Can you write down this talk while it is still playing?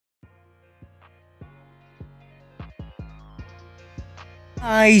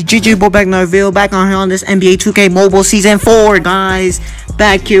Guys, GG Boy back in our video, back on here on this NBA 2K Mobile Season 4, guys.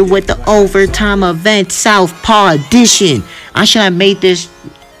 Back here with the overtime event, Southpaw edition. I should have made this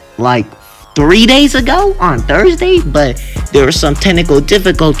like 3 days ago on Thursday, but there were some technical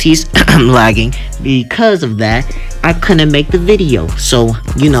difficulties. I'm lagging. Because of that, I couldn't make the video. So,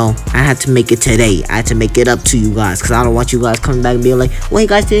 you know, I had to make it today. I had to make it up to you guys, because I don't want you guys coming back and being like, well, you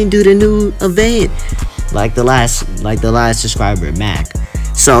guys didn't do the new event. Like the last subscriber, Mac.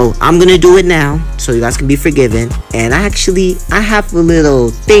 So I'm gonna do it now, so you guys can be forgiven. And I have a little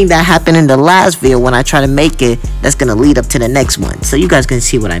thing that happened in the last video when I try to make it that's gonna lead up to the next one, so you guys can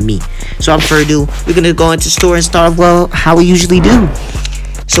see what I mean. So without further ado, we're gonna go into store and start, well, how we usually do.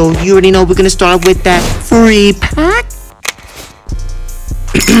 So you already know we're gonna start with that free pack.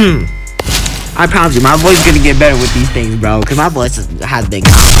 I promise you, my voice is gonna get better with these things, bro, because my voice has been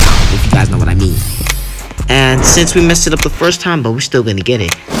gone, if you guys know what I mean. And since we messed it up the first time, but we're still gonna get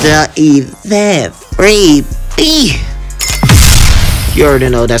it, the event freebie. You already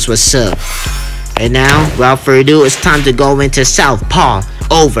know that's what's up. And now, without further ado, it's time to go into Southpaw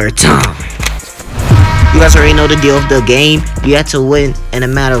overtime. You guys already know the deal of the game. You have to win in a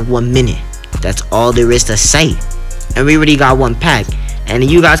matter of 1 minute. That's all there is to say. And we already got one pack. And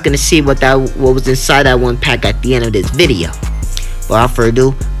you guys gonna see what was inside that one pack at the end of this video. Without further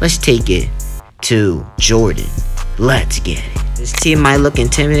ado, let's take it to Jordan. Let's get it. This team might look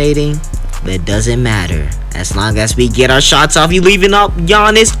intimidating, but it doesn't matter. As long as we get our shots off. You leaving up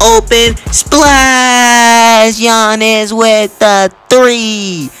Giannis open. Splash! Giannis with the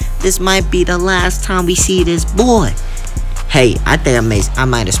 3. This might be the last time we see this boy. Hey, I think I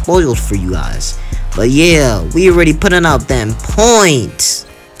might have spoiled for you guys. But yeah, we already putting up them points.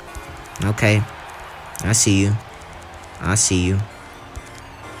 Okay. I see you. I see you.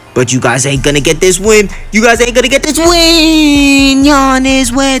 But you guys ain't gonna get this win. You guys ain't gonna get this win. Giannis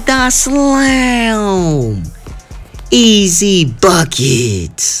with the slam. Easy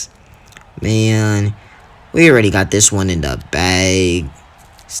buckets. Man, we already got this one in the bag.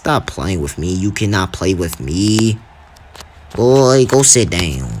 Stop playing with me. You cannot play with me. Boy, go sit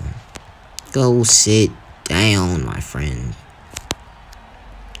down. Go sit down, my friend.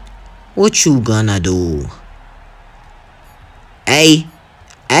 What you gonna do? Hey.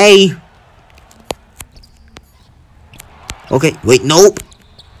 Hey. Okay, wait, nope.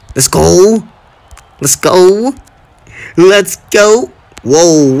 Let's go. Let's go. Let's go.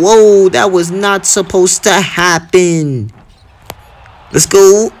 Whoa, whoa, that was not supposed to happen. Let's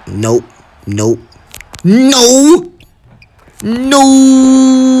go. Nope. Nope. No. No.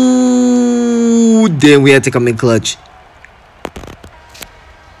 Then we had to come in clutch.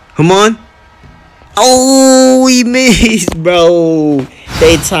 Come on. Oh, we missed, bro.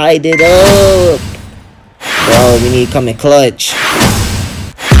 They tied it up. Bro, we need to come in clutch.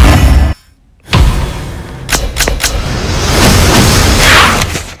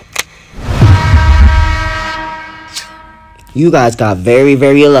 You guys got very,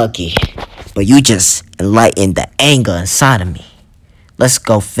 very lucky. But you just enlightened the anger inside of me. Let's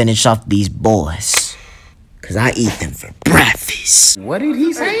go finish off these boys. Because I eat them for breakfast. What did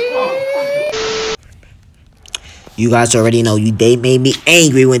he say? You guys already know they made me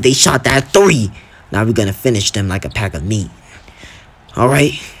angry when they shot that 3. Now we're gonna finish them like a pack of meat.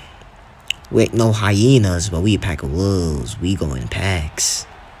 Alright? We ain't no hyenas, but we a pack of wolves. We go in packs.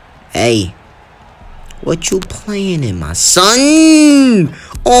 Hey. What you playing in, my son?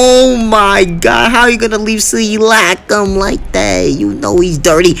 Oh my god. How you gonna leave Siakam like that? You know he's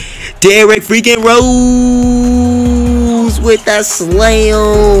dirty. Derek freaking Rose with that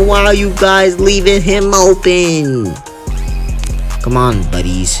slam. Why are you guys leaving him open? Come on,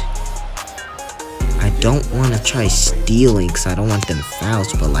 buddies. I don't want to try stealing because I don't want them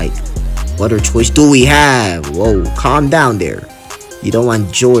fouls, but like, what other choice do we have? Whoa, calm down there. You don't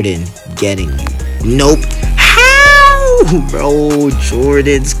want Jordan getting you. Nope. How? Bro,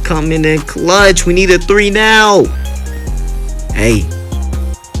 Jordan's coming in clutch. We need a 3 now. Hey.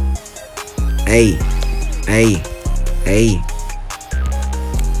 Hey. Hey. Hey.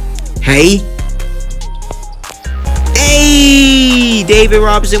 Hey. Hey. David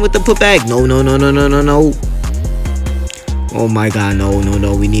Robinson with the putback. No, no, no, no, no, no, no. Oh my god, no, no,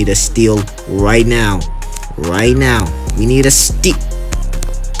 no. We need a steal right now. Right now. We need a steal.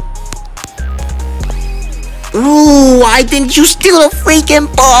 Ooh, why didn't you steal the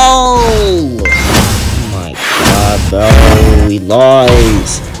freaking ball? Oh my god, bro. We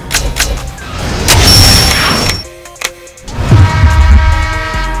lost.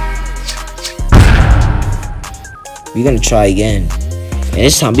 We're gonna try again. And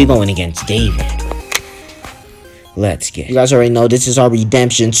this time we're going against David. Let's get it. You guys already know this is our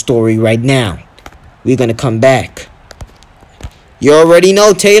redemption story right now. We're gonna come back. You already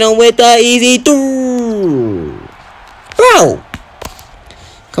know Tatum with the easy through. Bro.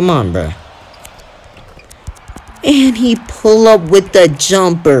 Come on, bro. And he pull up with the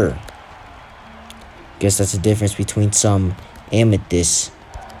jumper. Guess that's the difference between some amethyst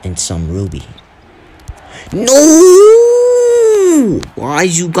and some ruby. No! Why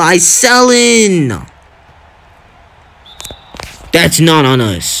is you guys selling? That's not on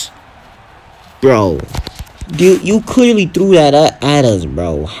us. Bro. You clearly threw that at us,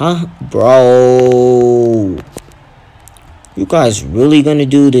 bro. Huh? Bro. You guys really gonna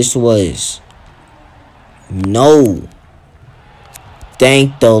do this to us? No.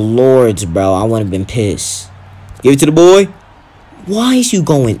 Thank the Lords, bro. I would have been pissed. Give it to the boy. Why is you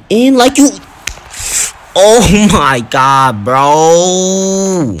going in like you... Oh my god,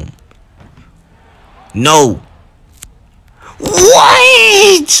 bro. No.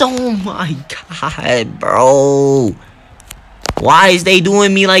 What? Oh my god, bro. Why is they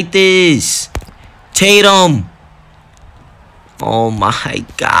doing me like this? Tatum. Oh my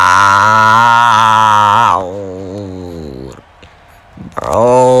god.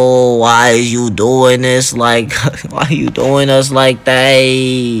 Bro, why is you doing this like... Why are you doing us like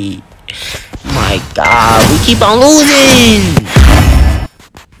that? My god, we keep on losing.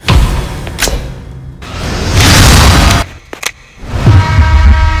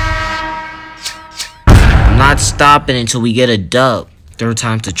 I'm not stopping until we get a dub. Third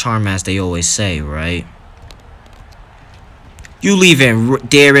time's the charm, as they always say, right? You leaving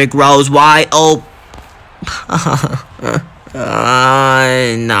Derrick Rose wide open.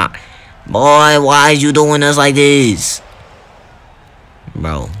 Nah. Boy, why is you doing us like this?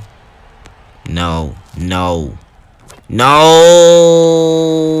 Bro. No. No. No.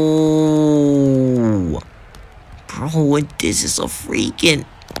 Bro, this is a freaking...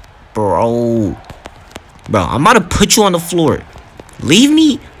 Bro. Bro, I'm about to put you on the floor. Leave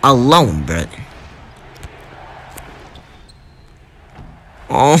me alone, bro.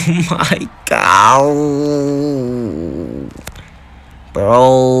 Oh my god.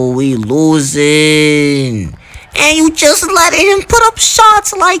 Bro, we losing. And you just let him put up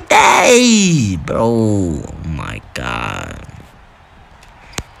shots like that. Bro, oh my god.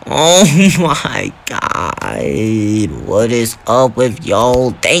 Oh my god. What is up with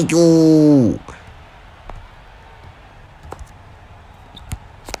y'all? Thank you.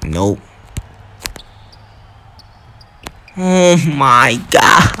 Nope. Oh my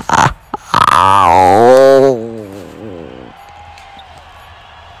god. Oh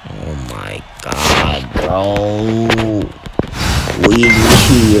my god, bro. We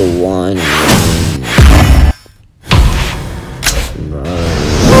need one. Bro.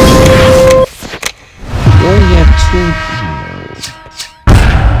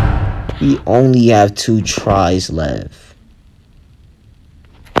 We only have two tries left.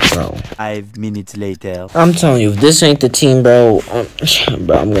 Bro. 5 minutes later. I'm telling you, if this ain't the team, bro,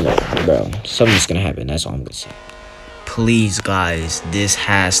 something's gonna happen. That's all I'm gonna say. Please, guys, this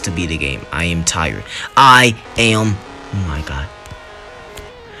has to be the game. I am tired. Oh my god.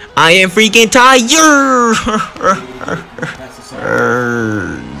 I am freaking tired.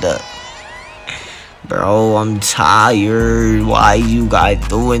 Bro, I'm tired. Why you guys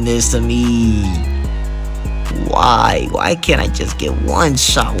doing this to me? Why? Why can't I just get one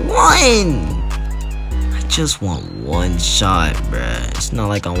shot? One! I just want one shot, bruh. It's not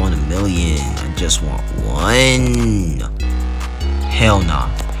like I want a million. I just want one. Hell nah.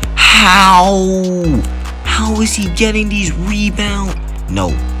 How? How is he getting these rebounds?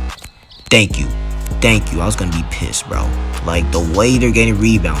 No. Thank you. Thank you. I was gonna be pissed, bro. Like, the way they're getting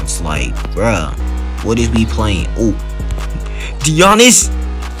rebounds. Like, bruh. What is we playing? Oh. Giannis?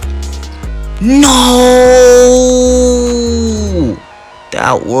 No!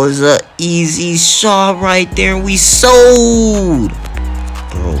 That was a easy shot right there, and we sold.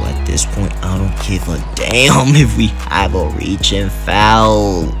 Bro, at this point, I don't give a damn if we have a reach and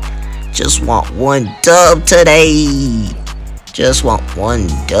foul. Just want one dub today. Just want one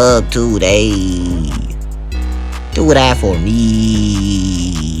dub today. Do that for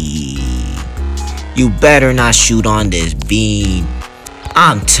me. You better not shoot on this beam.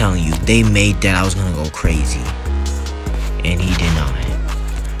 I'm telling you, they made that I was gonna go crazy. And he did not.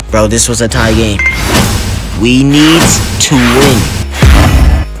 Bro, this was a tie game. We need to win.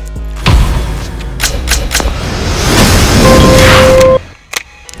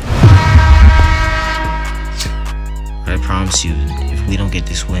 I promise you, if we don't get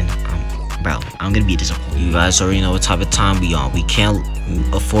this win, I'm gonna be disappointed. You guys already know what type of time we on. We can't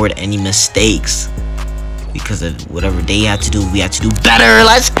afford any mistakes. because of whatever they had to do, we had to do better.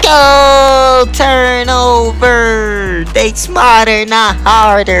 Let's go! Turnover! They smarter, not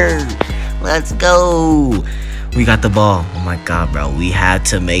harder. Let's go. We got the ball. Oh my god, bro. We had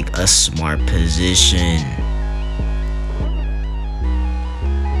to make a smart position.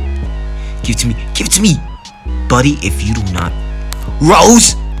 Give it to me. Give it to me. Buddy, if you do not.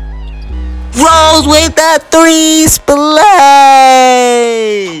 Rose! Rose with the 3 splash!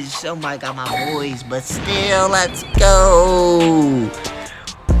 Oh my god, my boys. But still, let's go.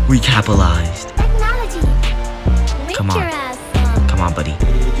 We capitalized. Technology. Come on. Come on, buddy.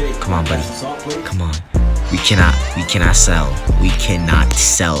 Come on, buddy. Come on. We cannot sell. We cannot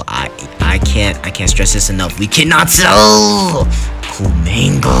sell. I can't stress this enough. We cannot sell.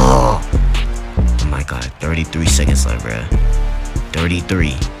 Kumingo. Oh my god, 33 seconds left, bruh.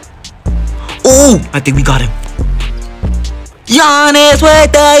 33. Oh, I think we got him. Giannis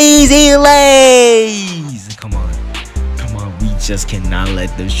with the easy lays. Come on. Come on. We just cannot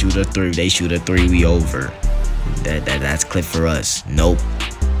let them shoot a 3. They shoot a 3, we over. That's clip for us. Nope.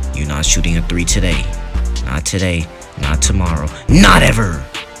 You're not shooting a 3 today. Not today. Not tomorrow. Not ever.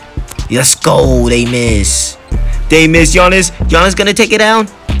 Let's go. They miss. They miss. Giannis. Giannis gonna take it down.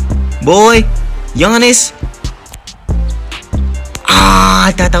 Boy. Giannis. Ah,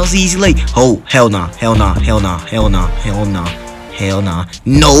 I thought that was easy late. Oh, hell nah. Hell nah. Hell nah. Hell nah. Hell nah. Hell nah.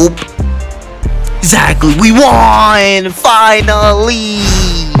 Nope. Exactly. We won. Finally.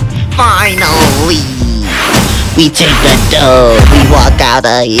 Finally. We take the dub. We walk out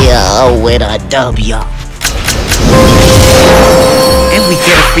of here with a W. And we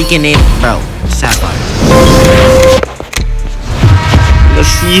get a freaking name, bro. Southpaw. Let's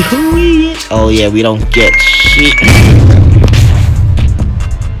see who we is. Oh yeah, we don't get shit.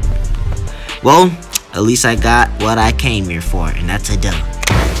 Well, at least I got what I came here for, and that's a dub.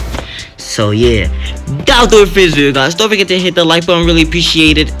 So yeah, that'll do it for this video, guys. Don't forget to hit the like button, really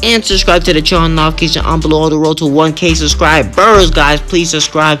appreciate it, and subscribe to the channel notification on below. On the road to 1K subscribers, guys. Please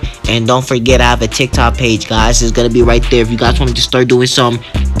subscribe, and don't forget I have a TikTok page, guys. It's gonna be right there if you guys want me to start doing some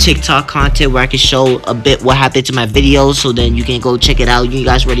TikTok content where I can show a bit what happened to my videos, so then you can go check it out. You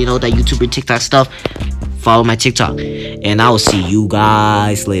guys already know that YouTube and TikTok stuff. Follow my TikTok, and I will see you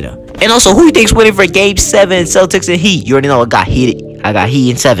guys later. And also, who you think's winning for Game 7, Celtics and Heat? You already know I got Heat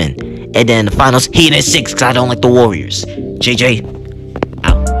in 7. And then the finals, Heat in 6, because I don't like the Warriors. JJ.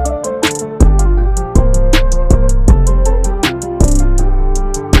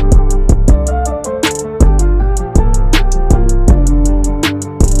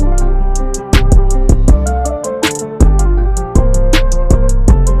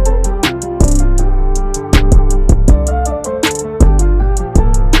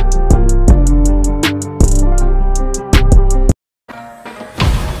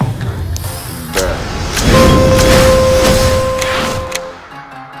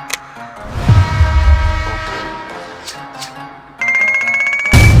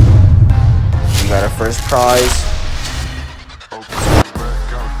 Got our first prize.